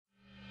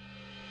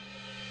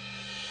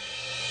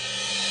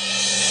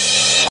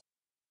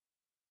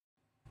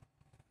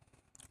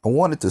I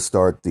wanted to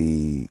start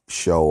the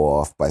show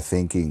off by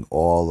thanking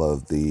all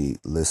of the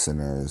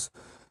listeners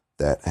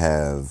that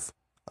have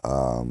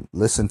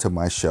listened to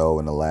my show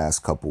in the last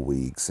couple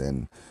weeks.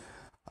 And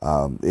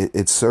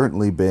it's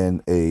certainly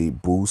been a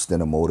boost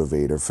and a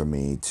motivator for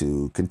me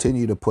to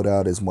continue to put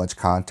out as much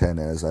content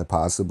as I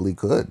possibly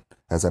could,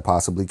 as I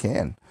possibly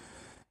can.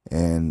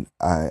 And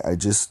I'm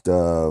just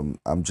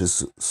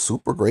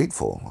super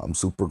grateful. I'm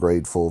super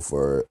grateful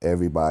for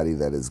everybody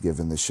that has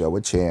given the show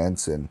a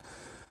chance. And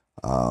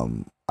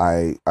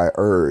I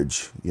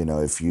urge,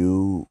 if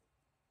I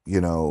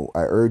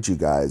urge you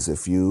guys,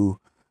 if you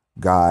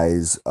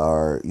guys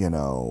are,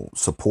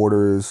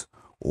 supporters,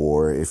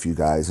 or if you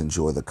guys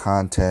enjoy the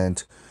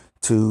content,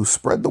 to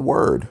spread the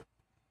word.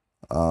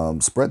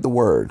 Spread the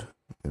word.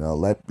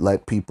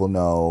 Let people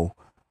know,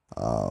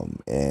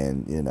 and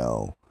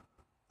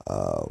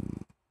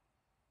um,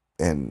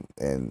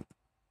 and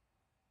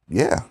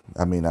yeah.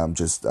 I mean, I'm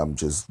just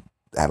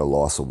at a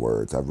loss of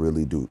words. I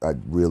really do. I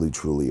really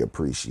truly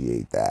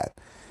appreciate that.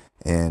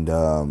 And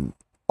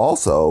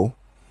also,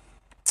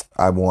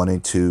 I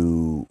wanted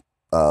to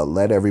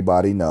let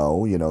everybody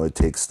know,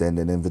 to extend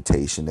an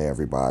invitation to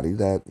everybody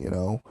that,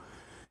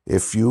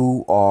 if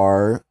you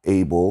are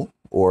able,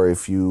 or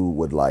if you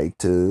would like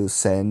to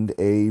send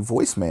a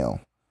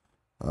voicemail,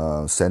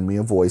 send me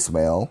a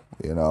voicemail.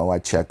 I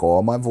check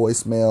all my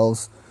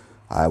voicemails.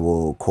 I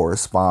will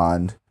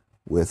correspond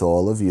with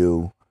all of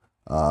you.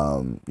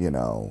 And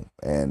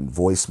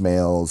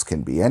voicemails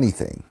can be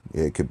anything.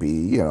 It could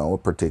be, a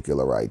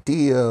particular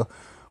idea,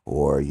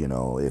 or,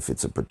 if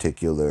it's a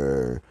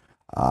particular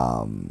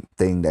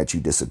thing that you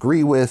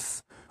disagree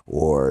with,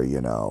 or,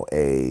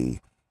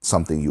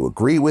 something you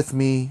agree with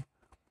me.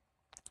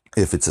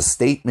 If it's a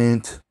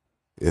statement,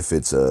 if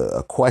it's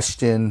a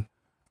question,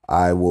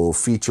 I will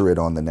feature it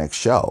on the next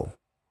show.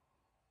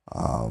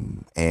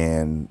 And,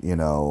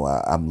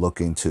 I'm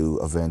looking to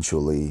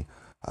eventually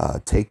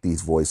take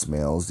these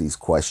voicemails, these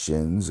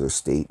questions or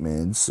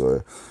statements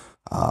or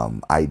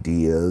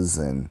ideas,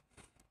 and,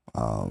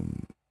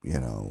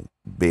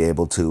 be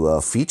able to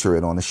feature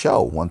it on a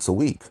show once a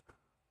week,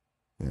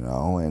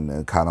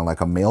 and kind of like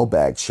a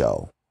mailbag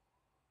show.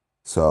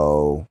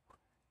 So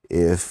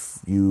if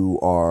you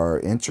are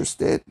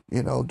interested,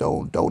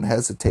 don't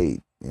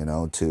hesitate,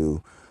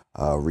 to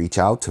reach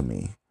out to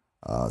me.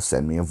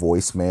 Send me a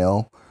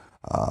voicemail.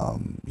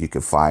 You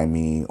can follow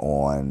me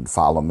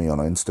on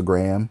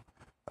Instagram,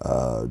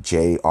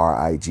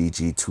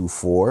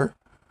 JRIGG24.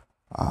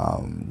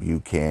 You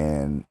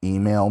can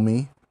email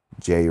me,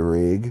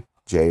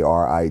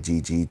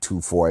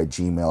 JRIGG24 at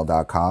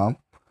gmail.com.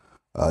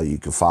 You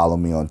can follow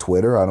me on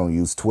Twitter. I don't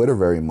use Twitter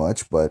very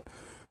much, but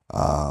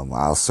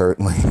I'll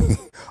certainly,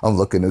 I'm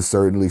looking to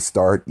certainly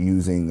start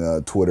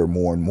using Twitter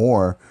more and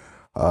more.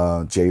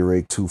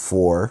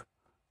 JRIG24.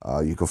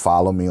 You can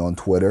follow me on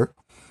Twitter.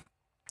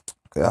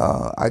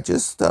 I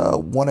just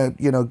want to,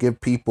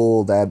 give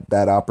people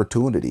that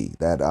opportunity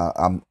that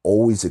I'm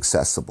always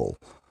accessible.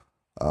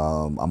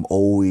 I'm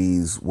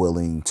always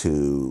willing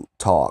to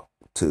talk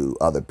to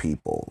other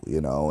people,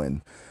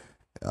 and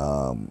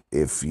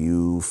if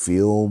you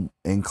feel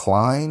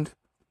inclined,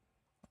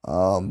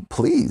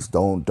 please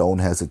don't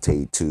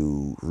hesitate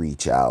to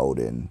reach out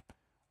and,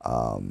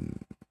 um,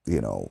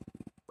 you know,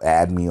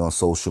 add me on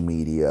social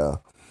media,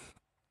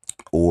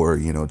 or,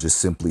 just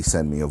simply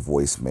send me a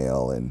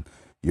voicemail, and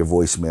your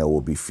voicemail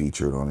will be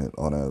featured on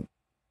a,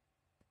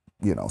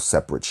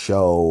 separate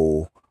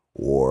show,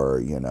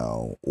 or,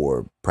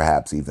 or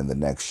perhaps even the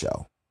next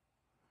show.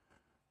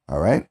 All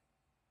right.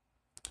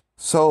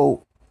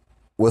 So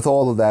with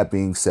all of that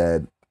being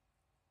said,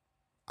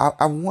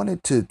 I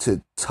wanted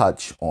to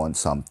touch on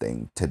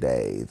something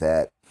today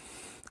that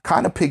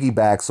kind of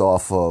piggybacks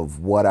off of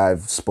what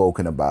I've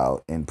spoken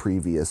about in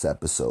previous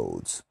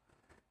episodes.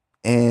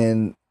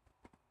 And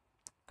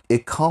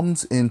it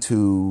comes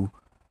into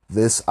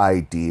this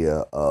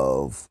idea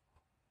of,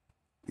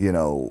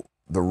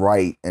 the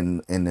right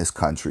in this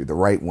country, the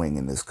right wing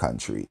in this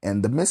country,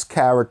 and the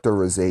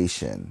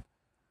mischaracterization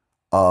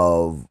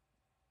of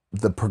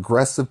the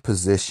progressive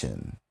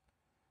position,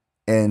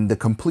 and the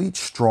complete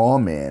straw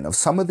man of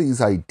some of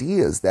these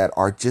ideas that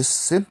are just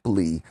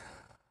simply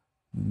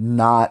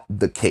not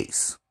the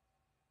case.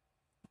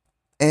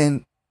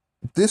 And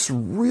this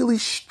really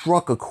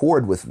struck a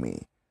chord with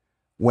me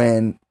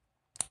when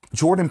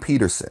Jordan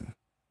Peterson,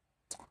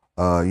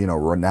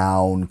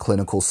 renowned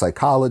clinical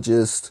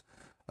psychologist,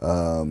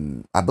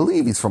 I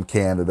believe he's from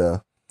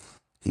Canada.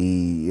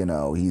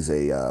 He's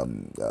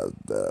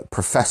a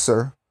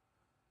professor,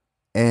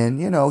 and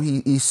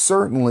he's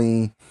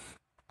certainly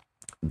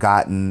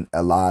gotten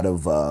a lot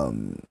of,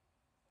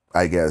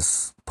 I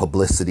guess,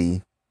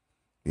 publicity,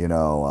 good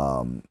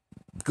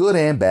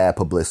and bad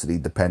publicity,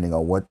 depending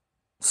on what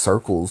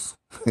circles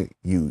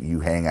you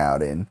hang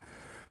out in.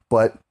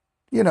 But,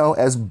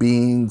 as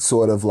being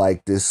sort of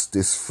like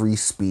this free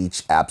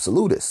speech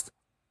absolutist.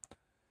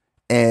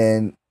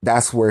 And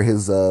that's where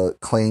his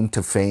claim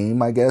to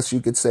fame, I guess you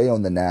could say,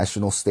 on the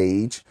national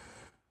stage,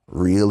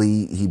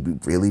 he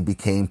really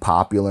became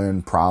popular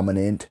and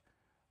prominent.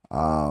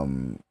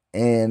 And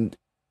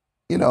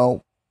you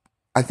know,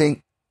 I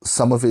think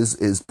some of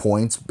his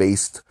points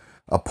based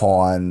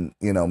upon,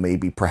 you know,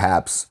 maybe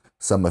perhaps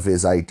some of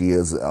his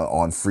ideas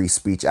on free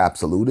speech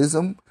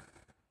absolutism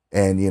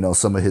and, you know,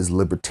 some of his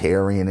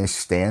libertarianish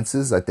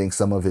stances. I think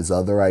some of his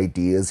other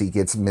ideas, he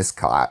gets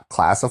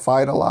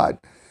misclassified a lot.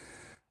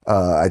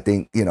 I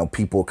think, you know,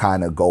 people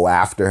kind of go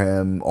after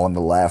him on the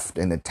left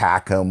and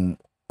attack him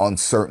on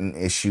certain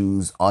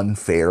issues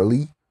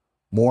unfairly,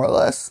 more or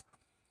less.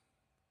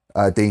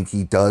 I think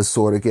he does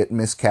sort of get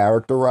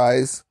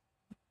mischaracterized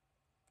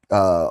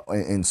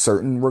in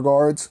certain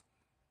regards.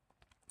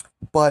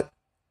 But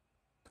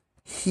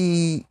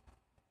he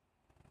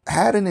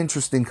had an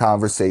interesting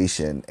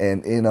conversation,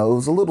 and, you know, it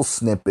was a little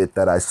snippet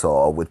that I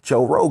saw with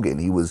Joe Rogan.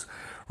 He was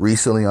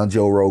recently on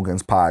Joe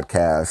Rogan's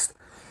podcast,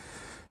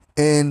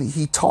 and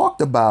he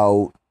talked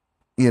about,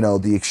 you know,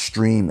 the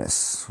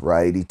extremists,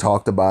 right? He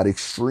talked about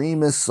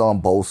extremists on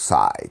both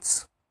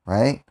sides,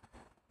 right?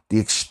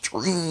 The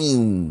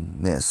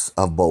extremeness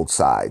of both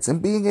sides,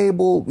 and being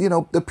able, you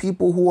know, the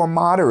people who are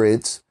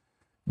moderates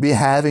be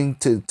having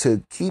to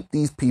keep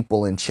these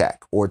people in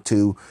check, or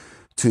to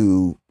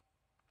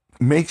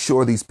make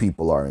sure these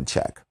people are in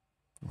check,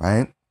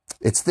 right?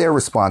 It's their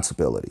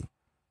responsibility.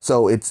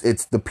 So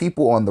it's the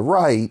people on the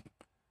right,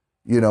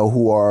 you know,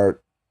 who are,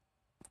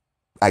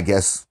 I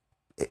guess,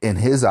 in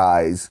his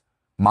eyes,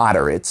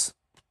 moderates.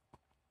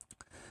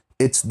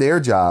 It's their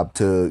job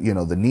to, you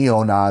know, the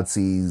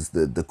neo-Nazis,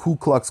 the Ku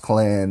Klux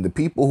Klan, the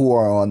people who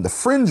are on the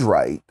fringe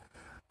right,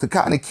 to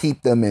kind of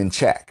keep them in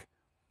check,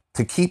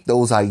 to keep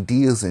those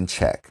ideas in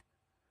check,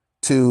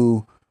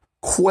 to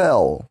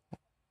quell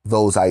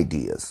those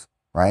ideas,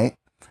 right?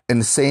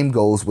 And the same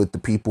goes with the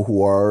people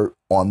who are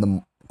on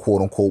the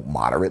quote unquote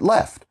moderate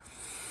left,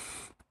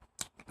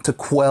 to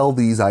quell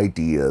these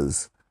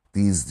ideas,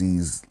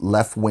 these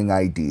left-wing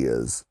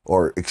ideas,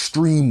 or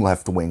extreme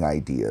left-wing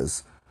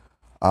ideas,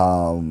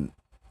 and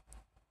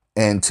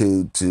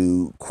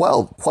to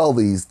quell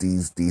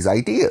these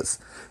ideas.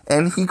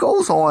 And he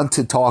goes on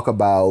to talk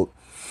about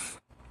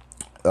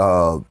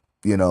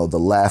you know, the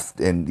left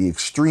and the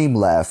extreme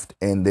left,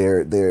 and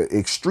their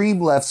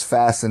extreme left's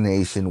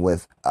fascination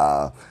with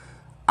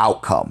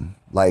outcome,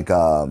 like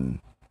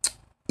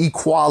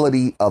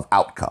equality of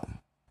outcome,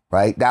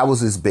 right? That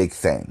was his big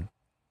thing.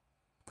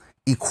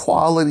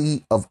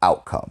 Equality of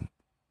outcome.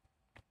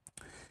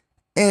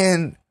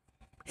 And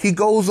he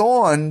goes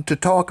on to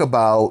talk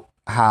about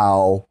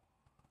how,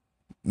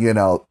 you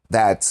know,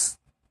 that's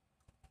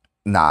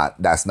not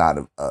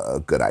a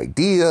good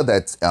idea.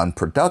 That's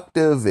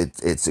unproductive.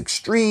 It's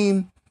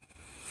extreme.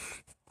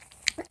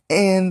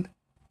 And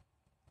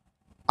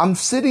I'm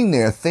sitting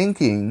there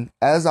thinking,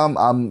 as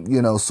I'm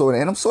you know,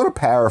 I'm sort of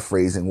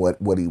paraphrasing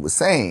what he was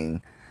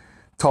saying,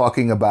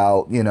 talking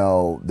about, you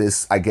know,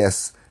 this, I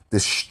guess,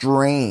 this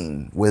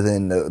strain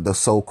within the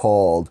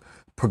so-called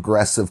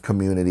progressive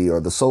community, or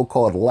the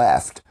so-called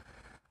left,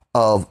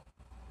 of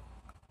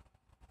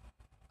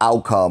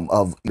outcome,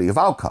 of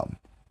outcome.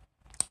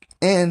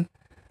 And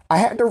I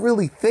had to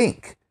really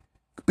think,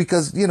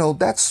 because, you know,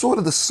 that's sort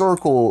of the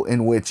circle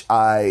in which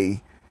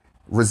I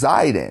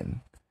reside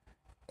in.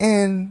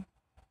 And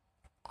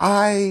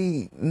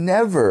I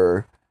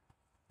never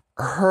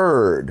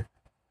heard,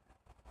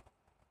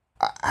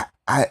 I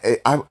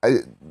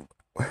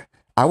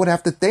would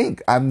have to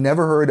think, I've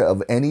never heard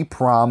of any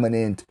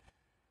prominent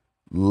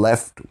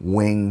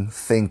left-wing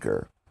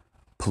thinker,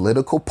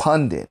 political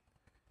pundit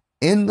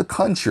in the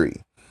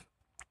country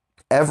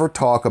ever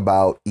talk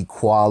about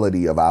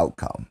equality of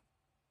outcome.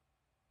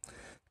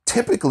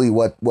 Typically,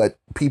 what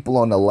people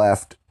on the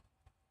left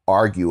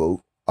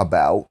argue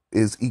about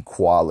is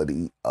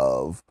equality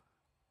of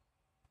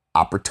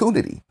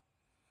opportunity.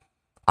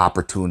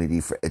 Opportunity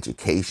for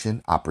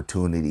education,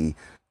 opportunity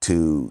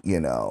to,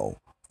 you know,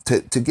 to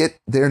get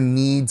their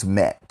needs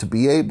met, to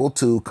be able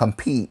to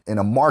compete in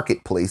a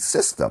marketplace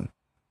system.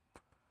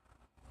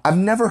 I've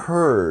never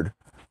heard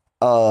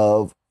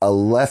of a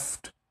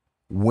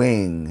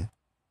left-wing,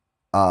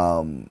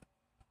 you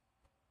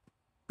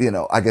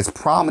know, I guess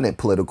prominent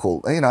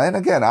political, you know, and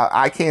again,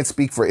 I can't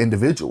speak for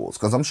individuals,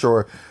 because I'm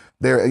sure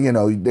there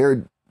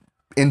are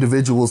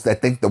individuals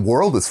that think the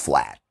world is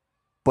flat.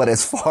 But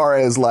as far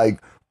as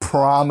like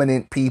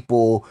prominent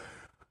people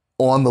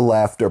on the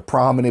left, or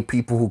prominent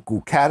people who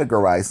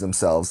categorize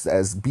themselves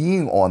as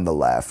being on the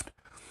left,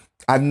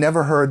 I've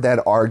never heard that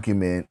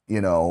argument,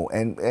 you know,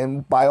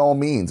 and by all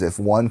means, if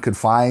one could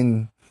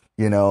find,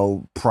 you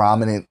know,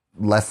 prominent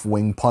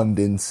left-wing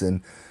pundits,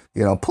 and,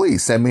 you know,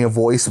 please send me a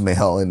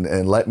voicemail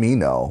and let me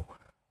know.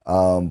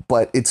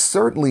 But it's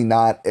certainly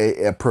not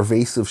a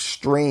pervasive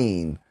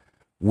strain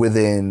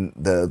within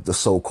the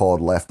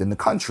so-called left in the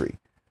country.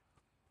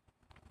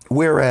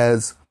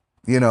 Whereas,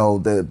 you know,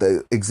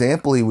 the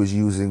example he was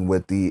using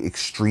with the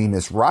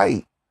extremist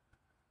right,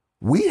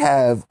 we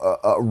have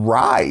a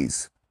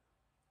rise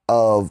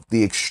of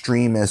the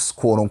extremist,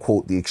 quote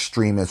unquote, the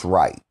extremist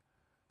right.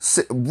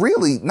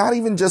 Really, not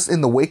even just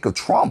in the wake of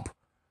Trump.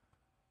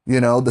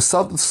 You know, the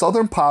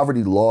Southern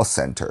Poverty Law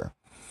Center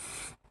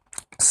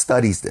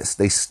studies this.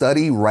 They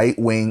study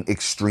right-wing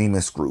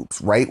extremist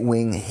groups,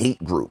 right-wing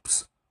hate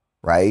groups,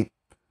 right?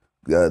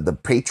 The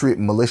patriot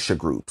militia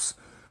groups,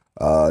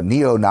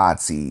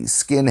 neo-Nazis,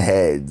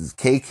 skinheads,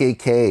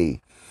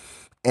 KKK.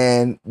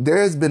 And there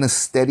has been a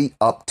steady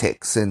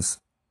uptick since,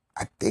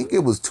 I think it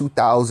was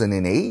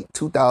 2008,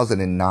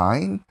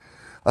 2009,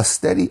 a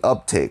steady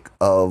uptick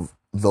of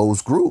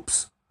those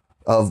groups,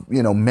 of,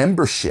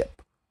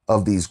 membership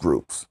of these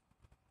groups.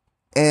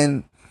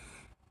 And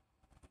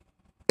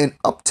an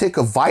uptick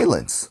of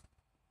violence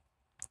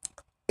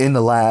in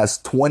the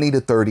last 20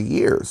 to 30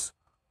 years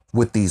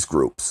with these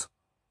groups.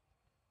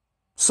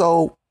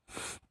 So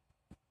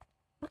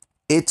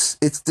it's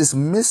this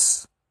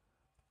misdiagnosis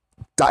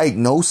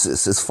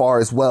as far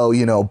as, well,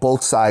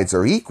 both sides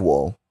are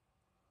equal.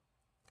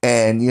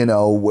 And,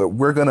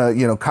 we're going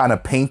to, kind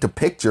of paint a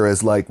picture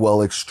as like,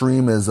 well,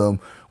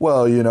 extremism,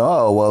 well,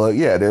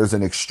 yeah, there's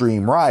an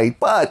extreme right,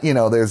 but,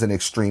 there's an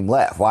extreme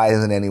left. Why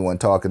isn't anyone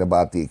talking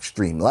about the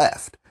extreme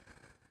left?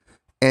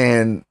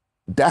 And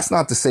that's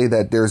not to say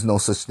that there's no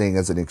such thing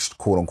as an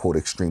quote unquote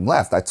extreme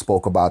left. I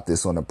spoke about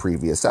this on a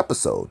previous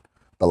episode,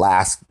 the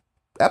last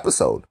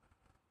episode.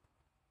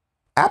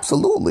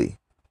 Absolutely.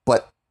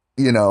 But,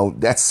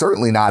 that's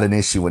certainly not an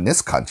issue in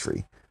this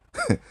country.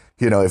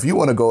 If you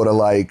want to go to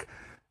like,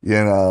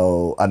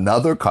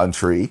 another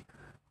country,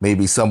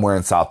 maybe somewhere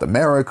in South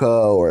America,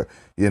 or,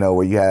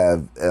 where you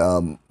have,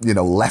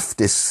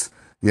 leftist,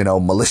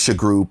 militia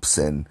groups,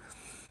 and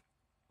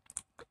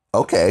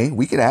okay,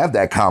 we can have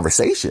that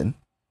conversation,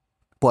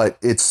 but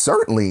it's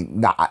certainly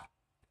not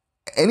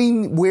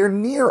anywhere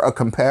near a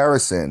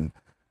comparison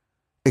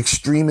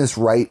extremist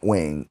right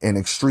wing and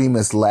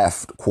extremist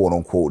left, quote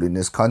unquote, in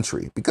this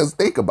country. Because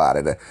think about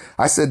it.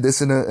 I said this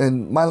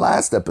in my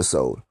last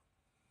episode.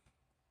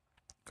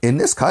 In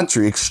this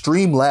country,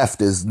 extreme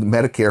left is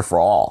Medicare for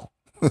all.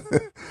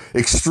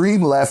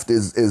 Extreme left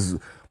is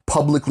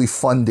publicly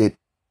funded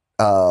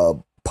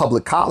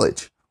public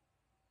college,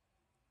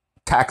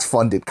 tax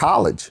funded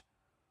college.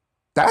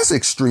 That's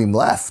extreme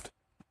left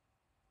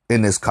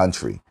in this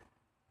country.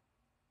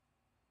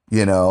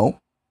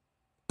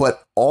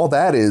 But all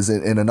that is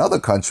in another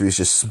country is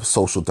just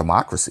social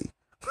democracy.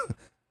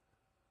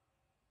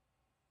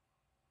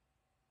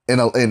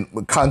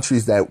 In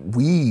countries that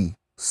we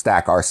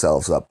stack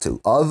ourselves up to,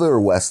 other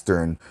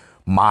Western,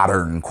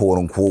 modern, quote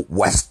unquote,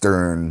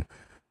 Western,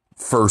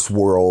 first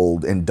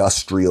world,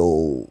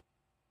 industrial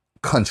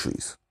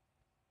countries,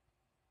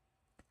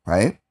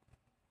 right?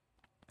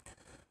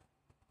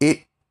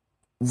 It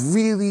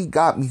really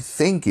got me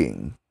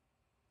thinking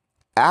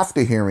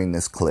after hearing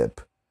this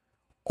clip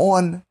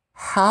on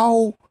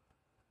how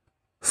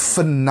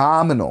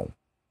phenomenal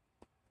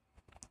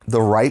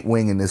the right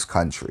wing in this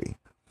country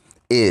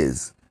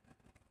is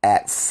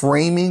at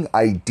framing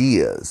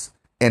ideas,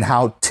 and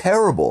how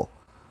terrible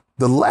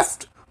the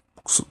left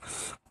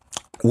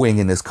wing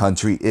in this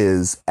country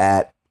is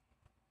at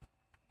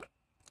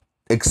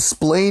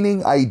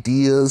explaining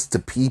ideas to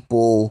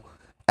people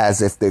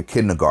as if they're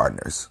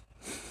kindergartners.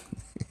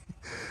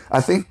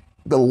 I think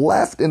the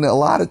left, and a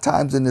lot of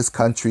times in this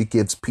country,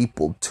 gives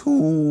people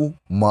too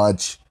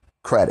much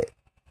credit,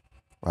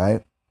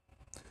 right?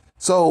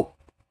 So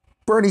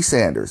Bernie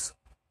Sanders,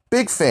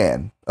 big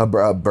fan of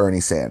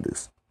Bernie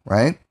Sanders,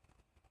 right?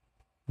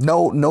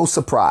 No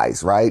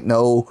surprise, right?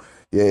 No,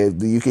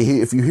 you can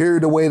hear, if you hear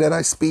the way that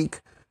I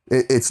speak,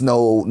 it's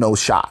no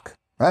shock,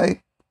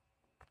 right?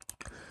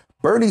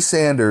 Bernie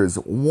Sanders,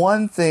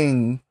 one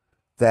thing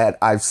that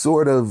I've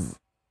sort of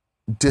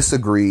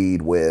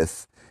disagreed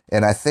with,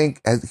 and I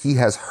think he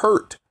has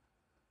hurt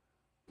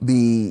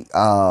the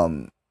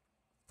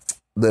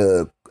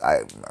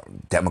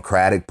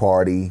Democratic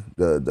Party,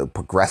 the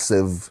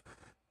progressive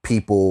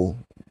people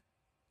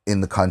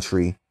in the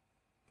country,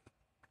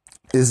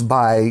 is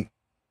by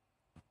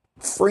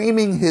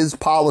framing his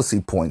policy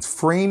points,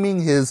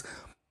 framing his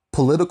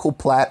political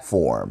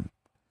platform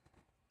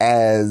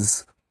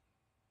as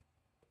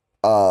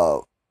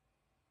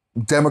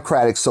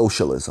democratic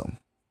socialism.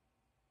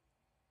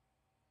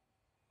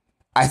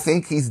 I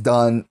think he's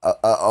done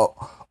a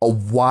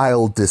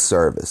wild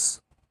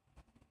disservice,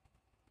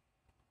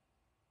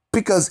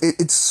 because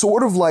it's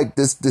sort of like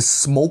this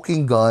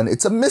smoking gun.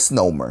 It's a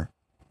misnomer.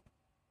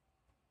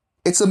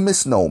 It's a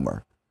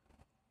misnomer.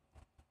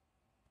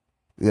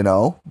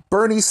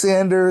 Bernie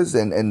Sanders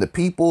and the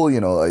people,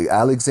 like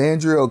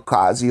Alexandria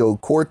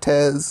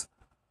Ocasio-Cortez,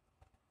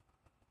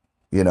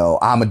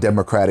 I'm a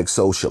democratic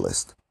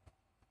socialist.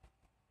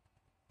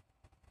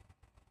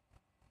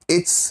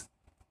 It's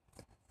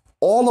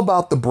all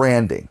about the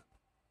branding.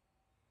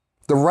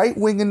 The right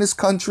wing in this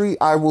country,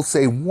 I will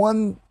say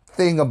one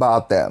thing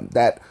about them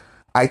that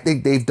I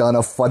think they've done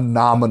a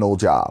phenomenal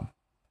job.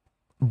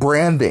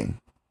 Branding,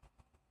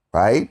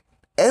 right?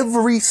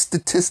 Every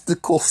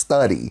statistical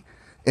study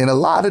and a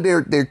lot of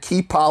their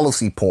key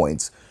policy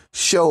points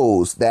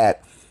shows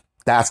that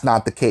that's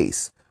not the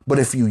case. But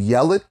if you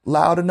yell it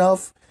loud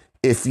enough,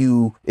 if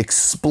you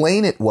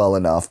explain it well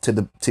enough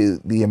to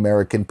the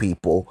American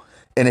people,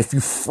 and if you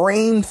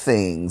frame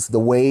things the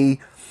way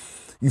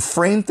you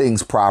frame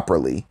things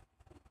properly,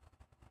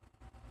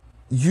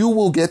 you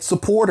will get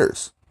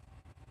supporters.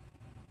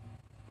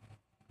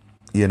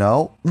 You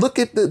know, look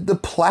at the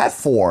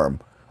platform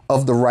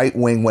of the right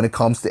wing when it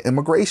comes to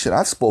immigration.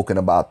 I've spoken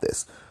about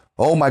this.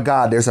 Oh my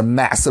God, there's a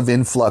massive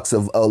influx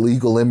of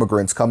illegal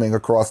immigrants coming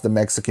across the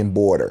Mexican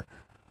border.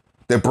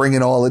 They're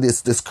bringing all of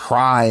this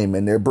crime,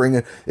 and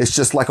it's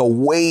just like a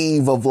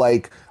wave of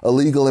like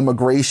illegal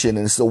immigration,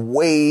 and it's a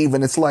wave,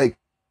 and it's like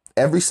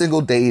every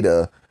single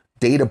data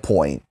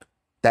point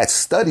that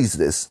studies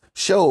this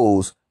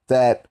shows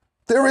that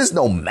there is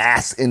no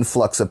mass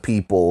influx of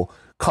people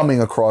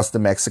coming across the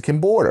Mexican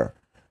border,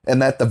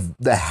 and that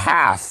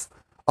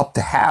up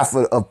to half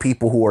of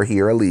people who are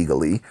here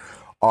illegally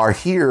are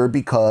here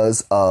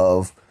because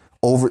of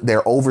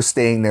they're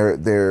overstaying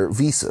their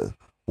visa,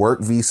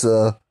 work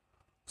visa,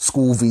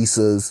 school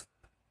visas,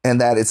 and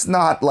that it's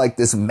not like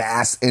this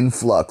mass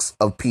influx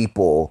of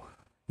people,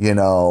 you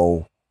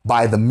know,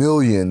 by the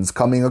millions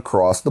coming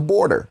across the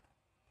border.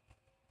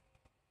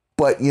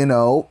 But, you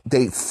know,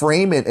 they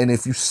frame it, and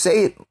if you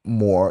say it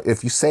more,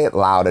 if you say it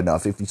loud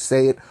enough, if you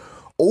say it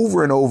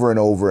over and over and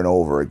over and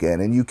over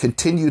again, and you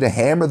continue to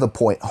hammer the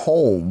point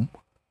home,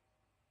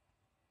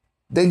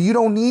 then you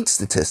don't need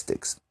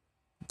statistics.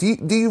 Do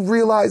you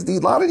realize a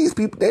lot of these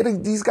people,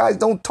 these guys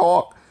don't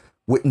talk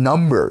with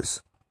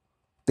numbers.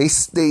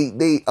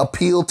 They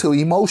appeal to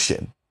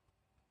emotion,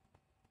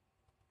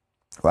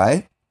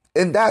 right?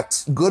 And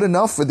that's good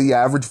enough for the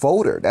average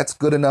voter. That's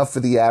good enough for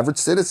the average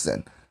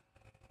citizen.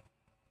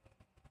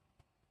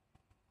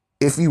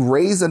 If you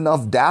raise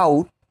enough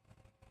doubt,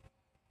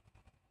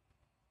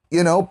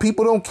 you know,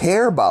 people don't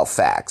care about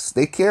facts.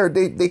 They care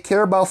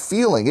about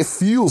feeling. It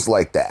feels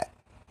like that.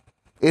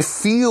 It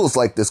feels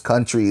like this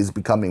country is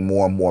becoming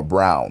more and more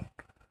brown,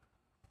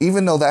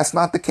 even though that's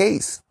not the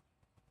case.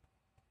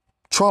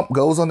 Trump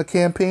goes on the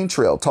campaign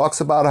trail,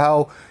 talks about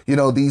how, you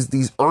know,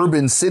 these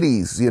urban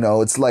cities, you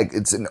know, it's like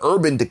it's an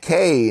urban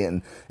decay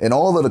and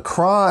all of the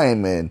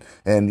crime and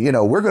you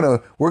know, we're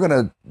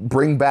gonna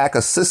bring back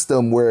a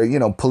system where, you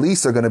know,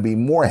 police are gonna be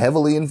more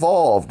heavily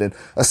involved, and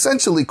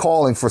essentially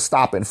calling for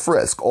stop and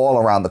frisk all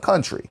around the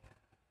country.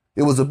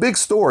 It was a big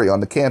story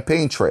on the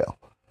campaign trail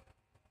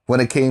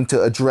when it came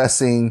to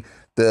addressing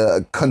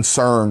the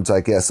concerns, I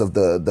guess, of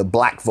the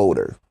black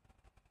voter.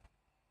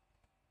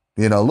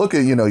 You know, look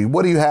at, you know,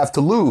 what do you have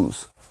to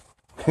lose?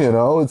 You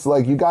know, it's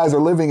like you guys are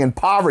living in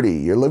poverty.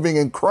 You're living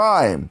in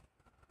crime.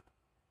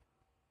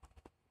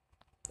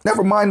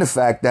 Never mind the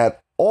fact that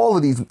all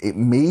of these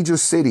major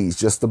cities,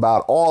 just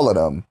about all of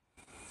them,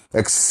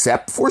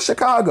 except for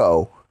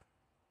Chicago,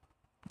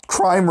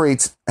 crime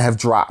rates have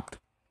dropped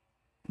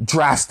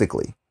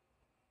drastically.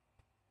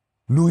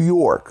 New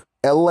York,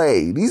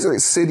 LA, these are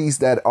cities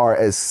that are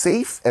as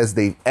safe as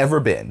they've ever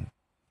been.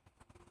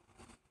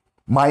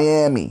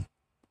 Miami.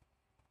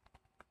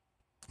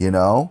 You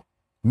know,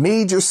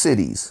 major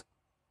cities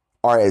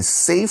are as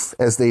safe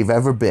as they've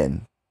ever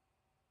been.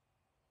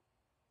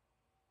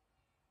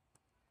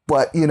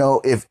 But, you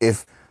know, if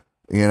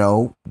you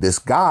know, this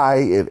guy,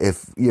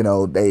 if you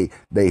know, they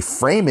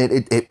frame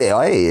it,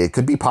 hey, it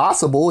could be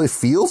possible. It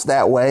feels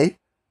that way.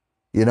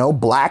 You know,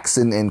 blacks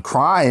and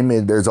crime,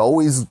 and there's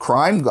always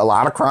crime, a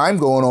lot of crime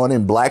going on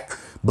in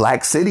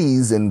black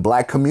cities and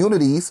black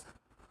communities.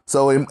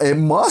 So it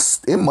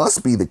must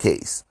be the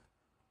case.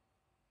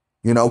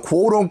 You know,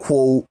 quote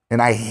unquote,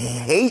 and I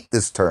hate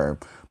this term,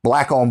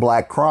 black on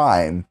black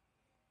crime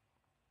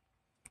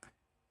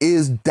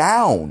is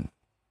down,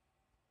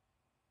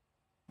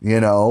 you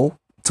know,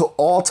 to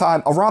all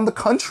time around the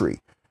country,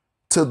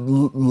 to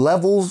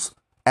levels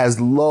as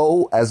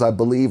low as I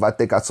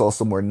think I saw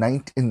somewhere in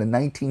the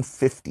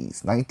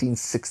 1950s,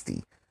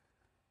 1960,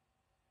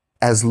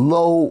 as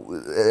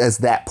low as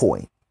that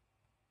point.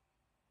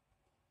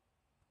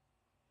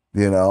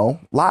 You know,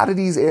 a lot of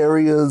these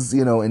areas,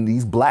 you know, in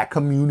these black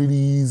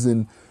communities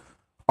and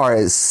are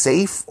as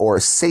safe or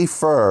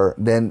safer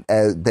than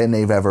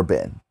they've ever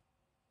been,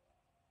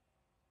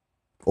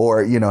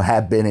 or, you know,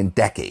 have been in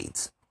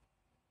decades.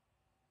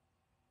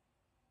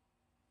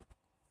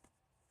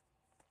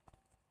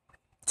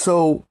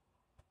 So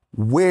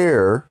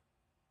where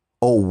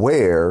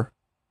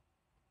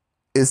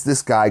is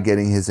this guy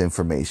getting his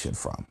information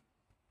from?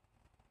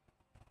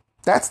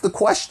 That's the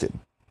question.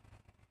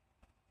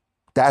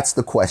 That's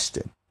the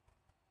question.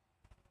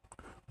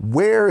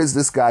 Where is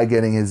this guy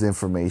getting his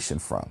information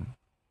from?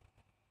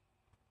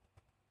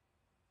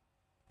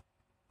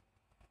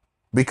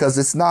 Because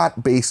it's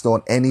not based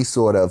on any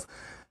sort of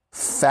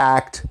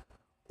fact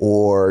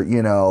or,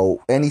 you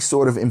know, any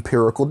sort of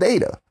empirical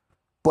data.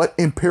 But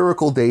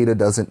empirical data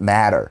doesn't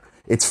matter.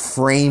 It's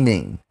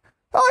framing.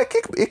 Oh,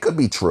 it could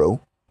be true.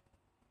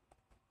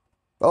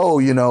 Oh,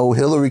 you know,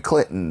 Hillary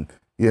Clinton,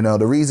 you know,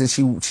 the reason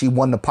she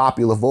won the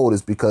popular vote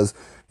is because,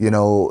 you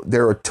know,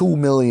 there are 2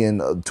 million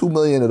of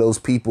those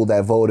people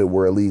that voted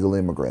were illegal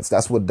immigrants.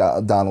 That's what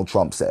Donald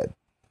Trump said.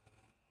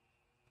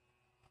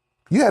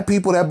 You had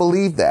people that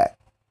believed that.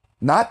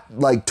 Not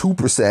like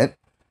 2%.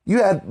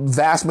 You had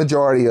vast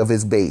majority of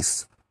his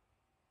base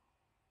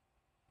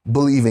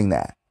believing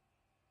that.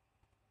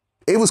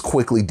 It was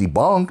quickly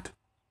debunked.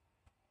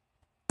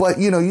 But,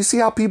 you know, you see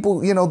how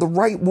people, you know, the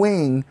right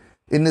wing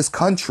in this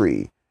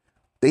country,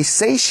 they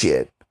say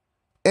shit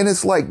And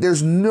it's like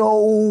there's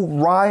no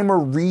rhyme or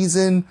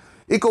reason.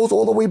 It goes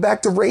all the way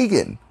back to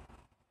Reagan.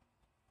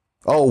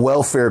 Oh,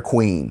 welfare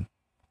queen.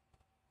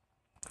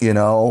 You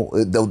know,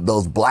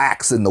 those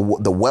blacks and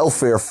the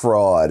welfare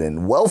fraud.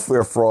 And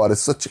welfare fraud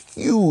is such a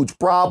huge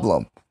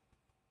problem.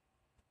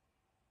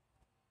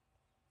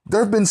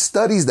 There have been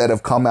studies that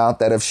have come out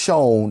that have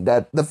shown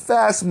that the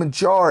vast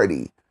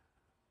majority,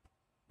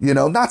 you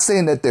know, not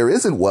saying that there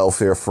isn't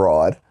welfare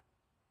fraud,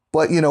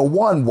 but, you know,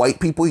 one, white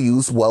people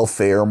use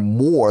welfare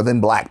more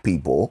than black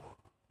people.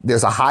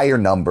 There's a higher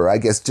number, I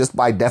guess, just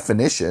by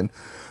definition.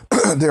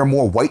 There are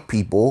more white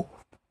people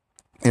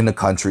in the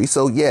country.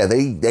 So, yeah,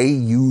 they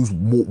use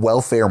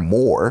welfare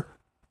more.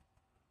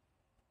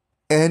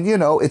 And, you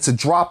know, it's a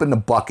drop in the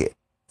bucket.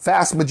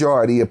 Vast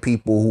majority of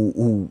people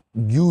who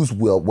use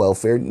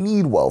welfare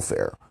need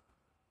welfare.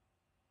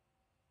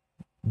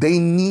 They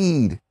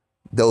need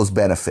those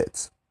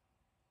benefits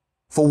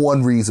for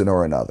one reason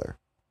or another.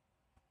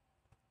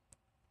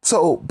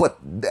 So, but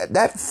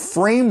that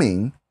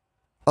framing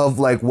of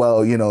like,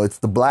 well, you know, it's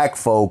the black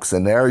folks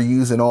and they're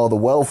using all the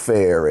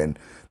welfare and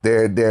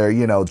they're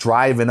you know,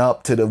 driving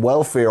up to the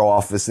welfare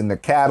office in their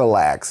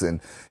Cadillacs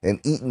and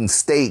eating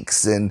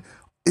steaks, and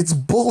it's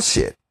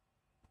bullshit.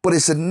 But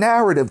it's a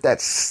narrative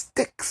that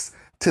sticks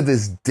to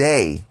this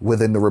day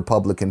within the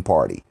Republican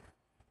Party.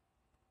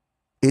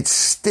 It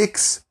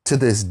sticks to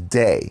this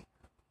day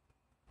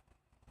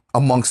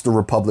amongst the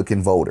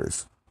Republican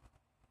voters.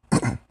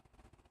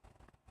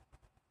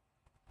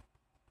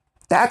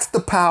 That's the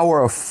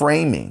power of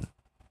framing.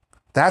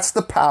 That's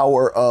the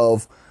power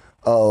of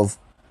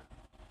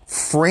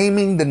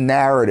framing the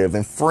narrative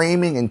and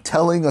framing and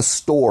telling a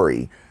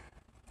story,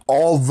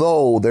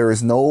 although there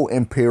is no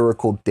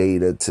empirical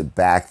data to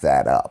back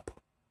that up.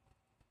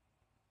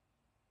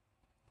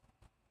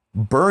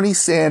 Bernie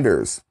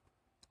Sanders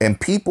and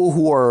people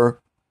who are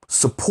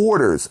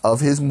supporters of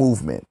his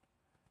movement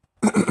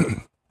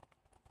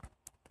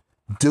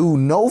do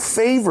no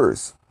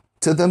favors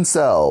to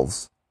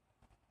themselves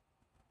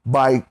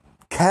by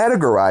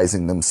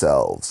categorizing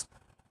themselves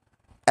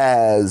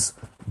as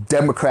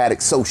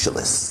democratic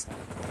socialists.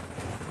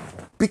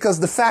 Because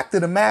the fact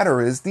of the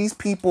matter is, these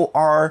people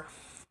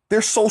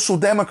they're social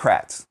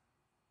democrats.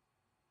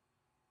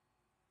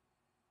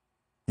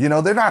 You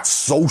know, they're not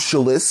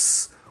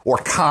socialists or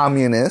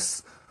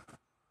communists.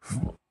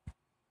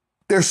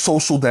 They're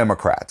social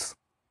democrats.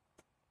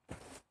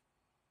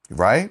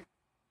 Right?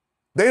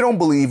 They don't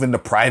believe in the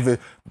private,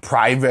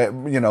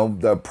 you know,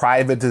 the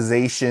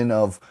privatization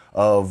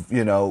of,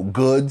 you know,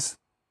 goods,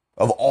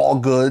 of all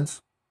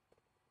goods.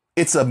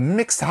 It's a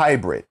mixed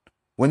hybrid.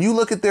 When you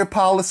look at their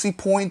policy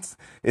points,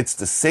 it's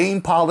the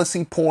same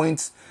policy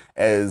points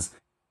as,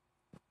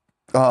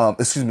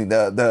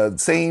 the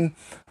same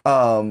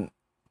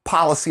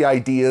policy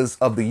ideas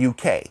of the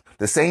UK,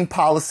 the same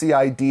policy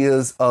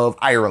ideas of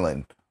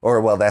Ireland. Or,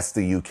 well, that's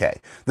the UK.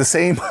 The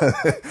same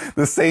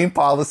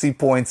policy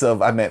points of,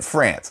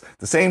 France.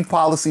 The same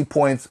policy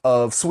points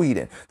of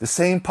Sweden. The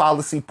same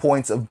policy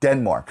points of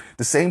Denmark.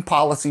 The same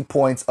policy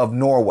points of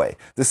Norway.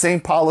 The same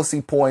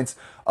policy points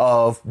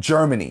of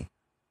Germany,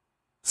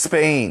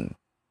 Spain.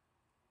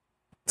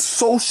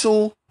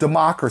 Social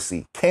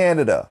democracy,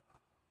 Canada.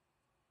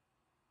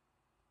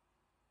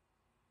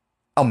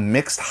 A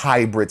mixed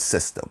hybrid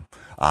system.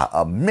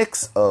 A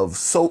mix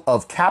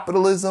of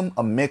capitalism,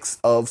 a mix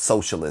of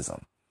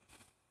socialism.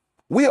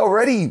 We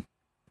already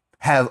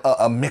have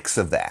a mix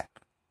of that.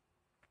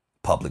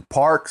 Public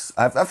parks.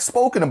 I've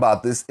spoken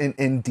about this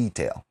in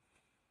detail.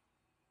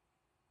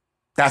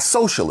 That's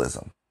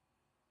socialism.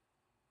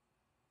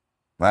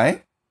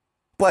 Right?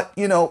 But,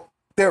 you know,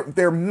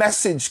 their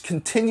message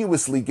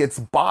continuously gets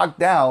bogged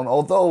down.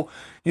 Although,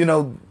 you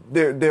know,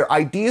 their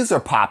ideas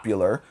are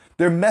popular,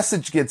 their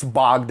message gets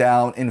bogged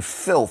down in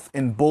filth,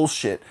 in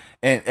bullshit,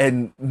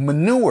 and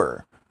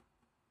manure.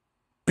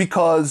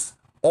 Because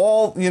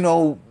all, you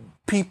know,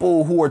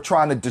 people who are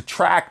trying to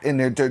detract, and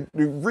they're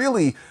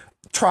really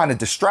trying to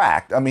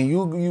distract. I mean,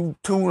 you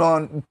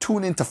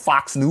tune into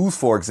Fox News,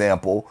 for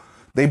example.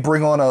 They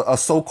bring on a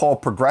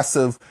so-called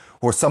progressive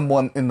or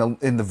someone in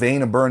the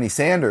vein of Bernie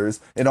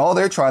Sanders, and all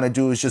they're trying to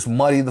do is just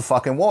muddy the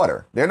fucking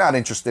water. They're not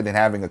interested in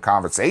having a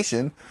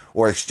conversation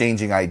or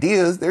exchanging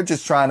ideas. They're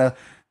just trying to,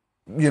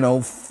 you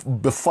know,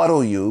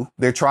 befuddle you.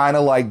 They're trying to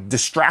like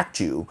distract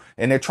you,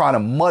 and they're trying to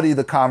muddy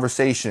the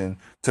conversation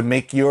to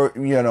make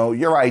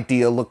your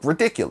idea look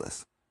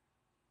ridiculous.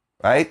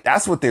 Right?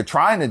 That's what they're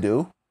trying to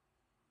do.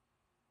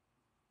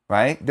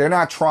 Right? They're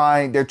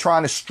trying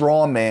to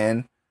straw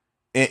man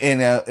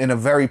in a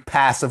very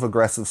passive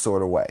aggressive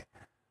sort of way.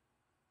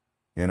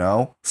 You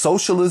know,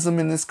 socialism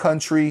in this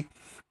country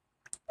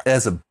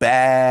has a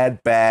bad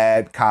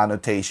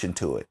connotation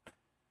to it.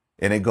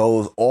 And it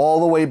goes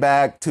all the way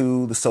back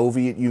to the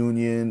Soviet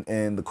Union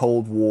and the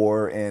Cold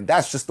War. And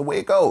that's just the way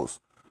it goes.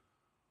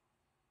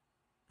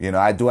 You know,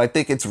 I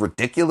think it's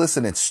ridiculous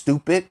and it's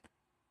stupid?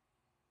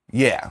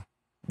 Yeah,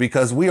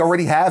 because we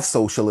already have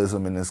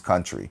socialism in this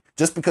country.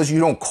 Just because you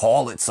don't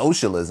call it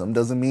socialism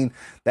doesn't mean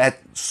that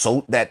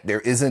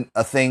there isn't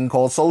a thing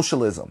called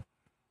socialism.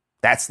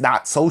 That's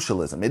not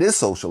socialism. It is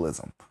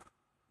socialism.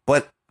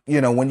 But,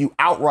 when you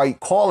outright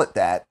call it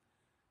that,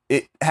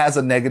 it has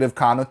a negative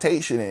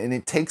connotation and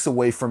it takes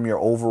away from your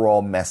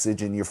overall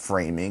message and your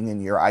framing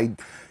and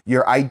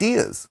your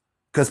ideas.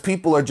 Because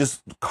people are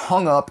just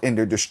hung up and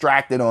they're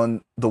distracted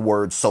on the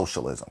word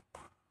socialism.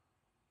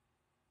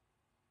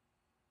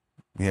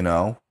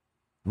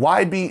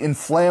 Why be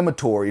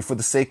inflammatory for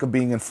the sake of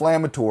being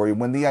inflammatory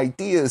when the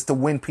idea is to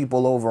win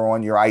people over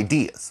on your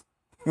ideas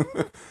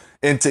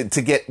and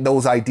to get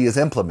those ideas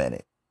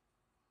implemented?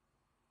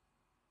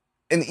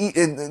 And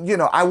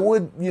I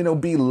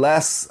would, be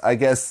less, I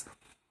guess,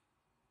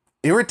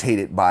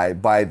 irritated by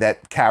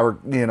that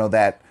character,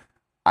 that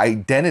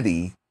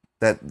identity,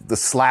 that the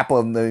slap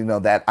on the,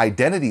 that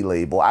identity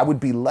label. I would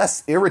be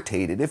less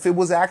irritated if it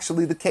was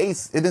actually the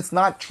case. And it's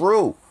not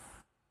true.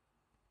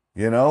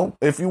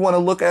 If you want to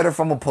look at it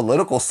from a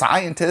political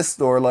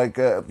scientist or like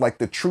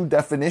the true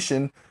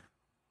definition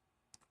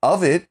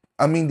of it,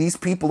 I mean, these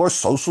people are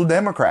social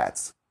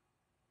democrats.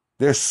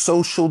 They're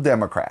social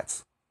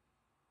democrats.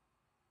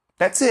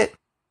 That's it.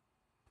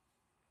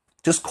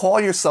 Just call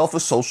yourself a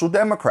social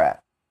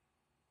democrat.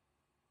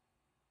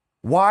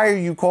 Why are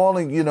you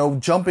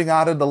calling, jumping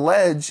out of the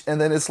ledge and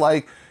then it's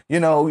like,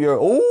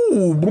 you're,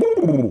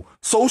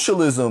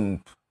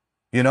 socialism,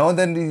 and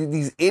then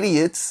these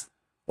idiots,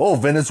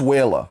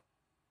 Venezuela.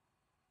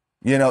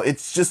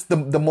 It's just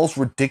the most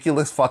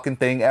ridiculous fucking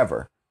thing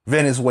ever.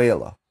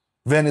 Venezuela.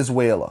 Even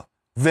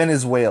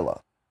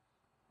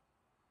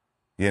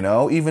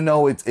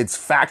though it's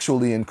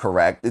factually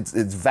incorrect, it's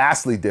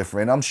vastly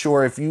different. I'm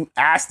sure if you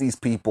ask these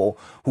people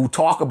who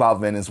talk about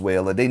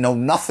Venezuela, they know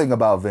nothing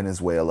about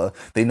Venezuela.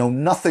 They know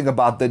nothing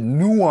about the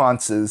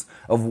nuances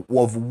of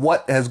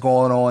what has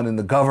gone on in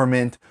the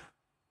government,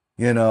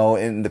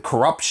 and the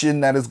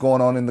corruption that is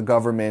going on in the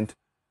government.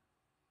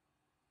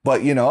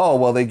 But,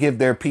 they give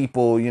their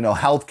people,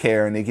 health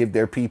care and they give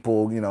their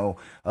people,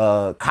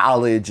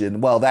 college.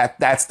 And,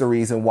 that's the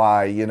reason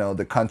why,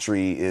 the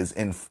country is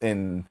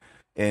in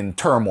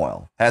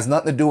turmoil. Has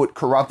nothing to do with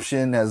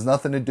corruption, has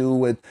nothing to do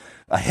with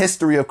a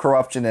history of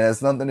corruption. It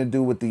has nothing to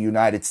do with the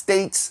United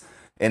States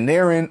and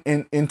their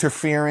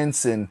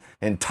interference and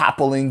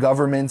toppling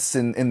governments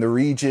in the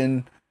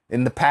region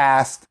in the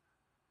past.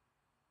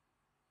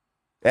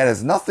 It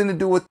has nothing to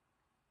do with,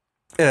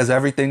 it has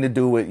everything to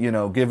do with,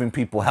 giving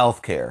people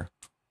health care.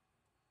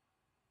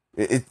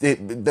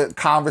 The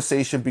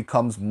conversation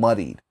becomes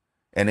muddied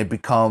and it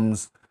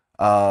becomes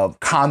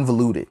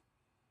convoluted.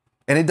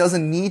 And it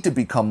doesn't need to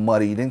become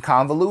muddied and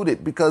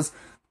convoluted because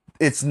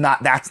that's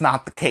not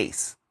the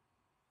case.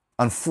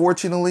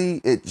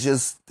 Unfortunately,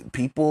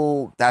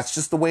 that's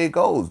just the way it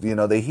goes.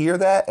 They hear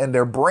that and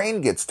their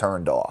brain gets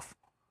turned off.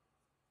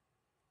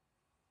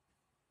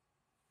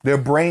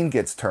 They're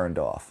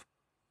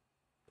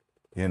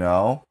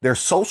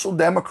social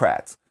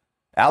democrats.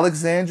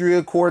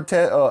 Alexandria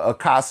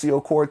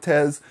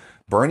Ocasio-Cortez,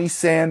 Bernie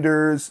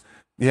Sanders,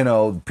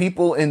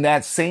 people in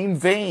that same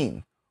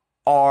vein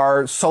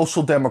are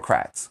social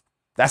democrats.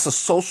 That's a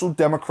social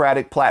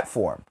democratic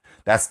platform.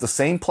 That's the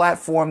same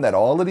platform that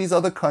all of these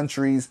other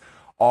countries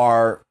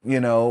are,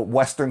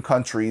 Western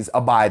countries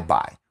abide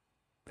by,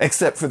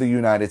 except for the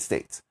United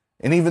States.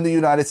 And even the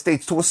United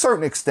States, to a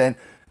certain extent,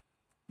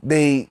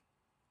 they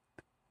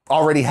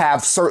already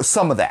have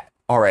some of that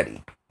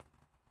already.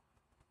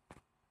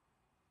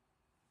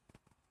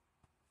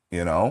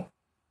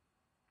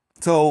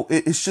 So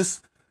it's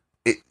just,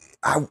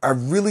 I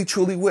really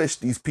truly wish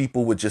these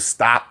people would just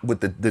stop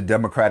with the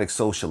democratic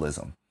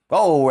socialism.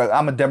 Oh,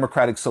 I'm a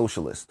democratic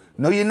socialist.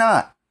 No, you're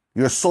not.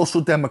 You're a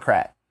social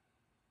democrat.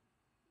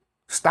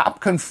 Stop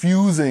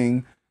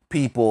confusing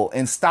people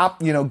and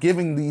stop,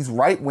 giving these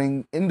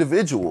right-wing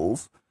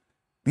individuals,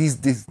 these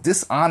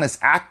dishonest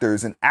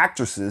actors and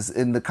actresses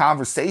in the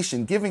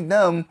conversation, giving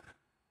them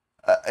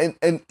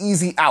an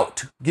easy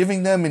out,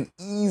 giving them an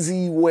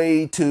easy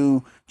way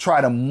to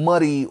try to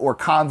muddy or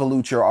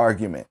convolute your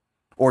argument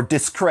or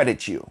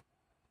discredit you.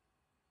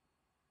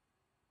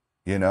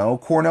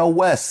 Cornel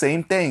West,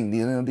 same thing.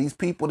 These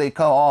people, they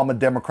come, I'm a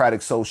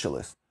democratic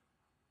socialist.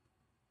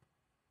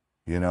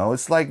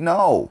 It's like,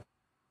 no.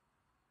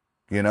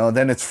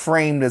 Then it's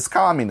framed as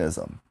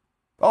communism.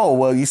 Oh,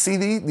 well, you see,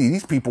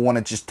 these people want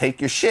to just take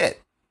your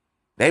shit.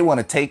 They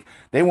want to,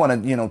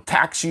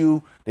 tax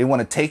you. They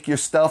want to take your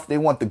stuff. They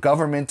want the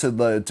government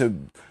to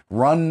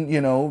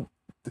run,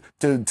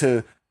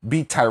 to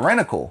be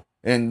tyrannical.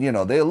 And,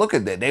 they look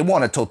at that. They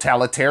want a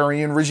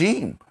totalitarian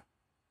regime.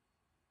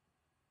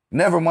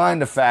 Never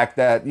mind the fact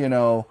that,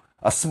 a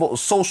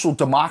social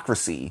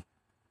democracy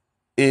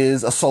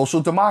is a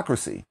social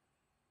democracy.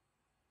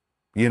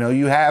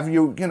 You have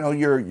your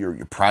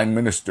prime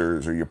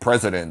ministers or your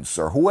presidents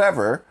or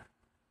whoever,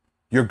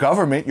 your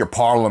government, your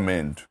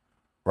parliament,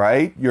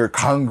 right? Your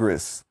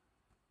Congress,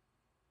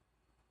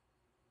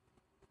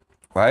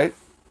 right?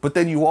 But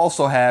then you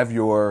also have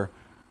your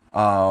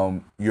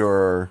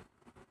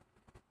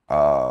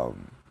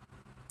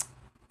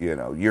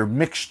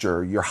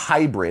mixture, your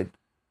hybrid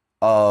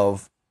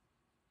of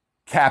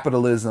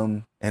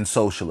capitalism and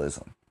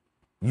socialism.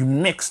 You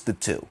mix the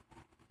two.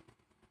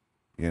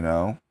 you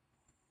know?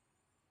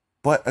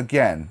 But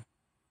again,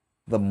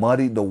 the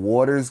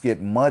waters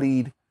get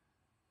muddied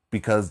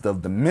because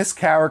of the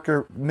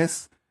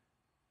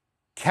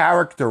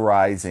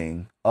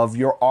mischaracterizing of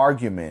your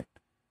argument,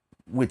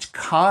 which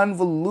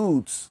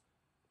convolutes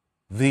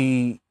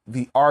the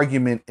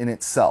argument in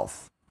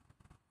itself.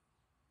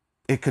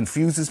 It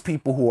confuses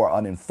people who are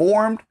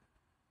uninformed,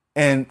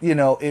 and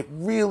it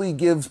really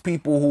gives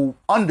people who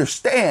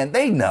understand,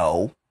 they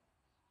know,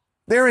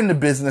 they're in the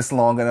business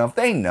long enough,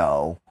 they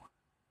know,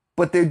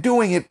 but they're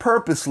doing it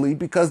purposely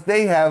because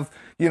they have,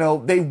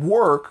 they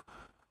work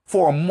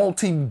for a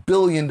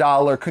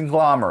multi-billion-dollar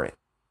conglomerate.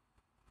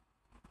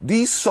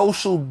 These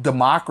social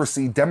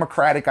democracy,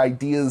 democratic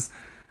ideas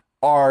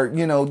are,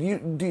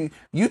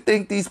 you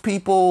think these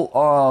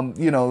people,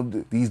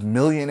 these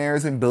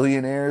millionaires and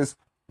billionaires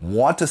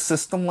want a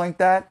system like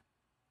that?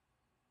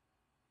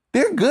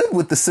 They're good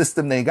with the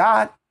system they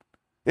got.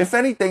 If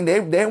anything,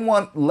 they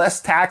want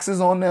less taxes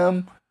on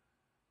them.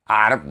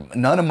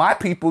 None of my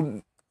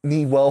people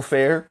need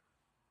welfare.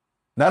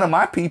 None of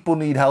my people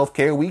need health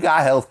care. We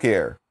got health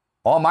care.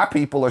 All my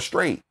people are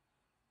straight.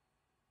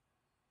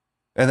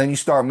 And then you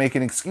start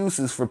making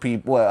excuses for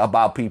people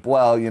about people.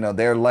 Well,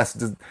 they're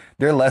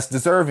less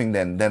deserving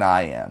than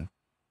I am.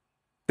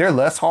 They're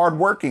less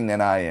hardworking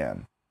than I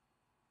am.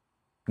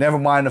 Never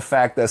mind the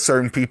fact that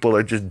certain people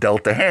are just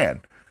dealt a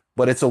hand,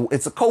 but it's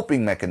a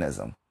coping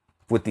mechanism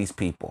with these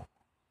people.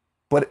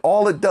 But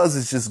all it does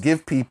is just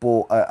give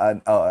people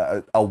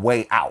a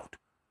way out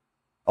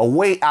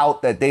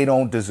that they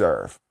don't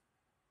deserve,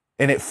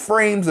 and it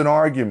frames an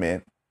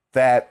argument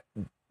that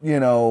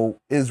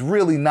is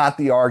really not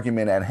the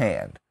argument at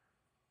hand.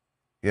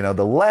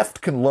 The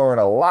left can learn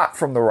a lot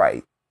from the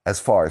right as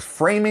far as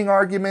framing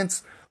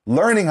arguments,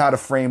 learning how to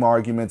frame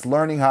arguments,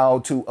 learning how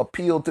to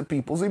appeal to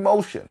people's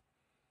emotion.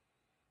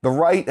 The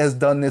right has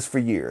done this for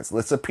years.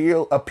 Let's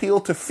appeal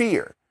to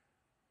fear.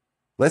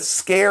 Let's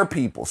scare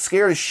people,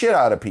 scare the shit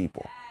out of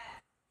people.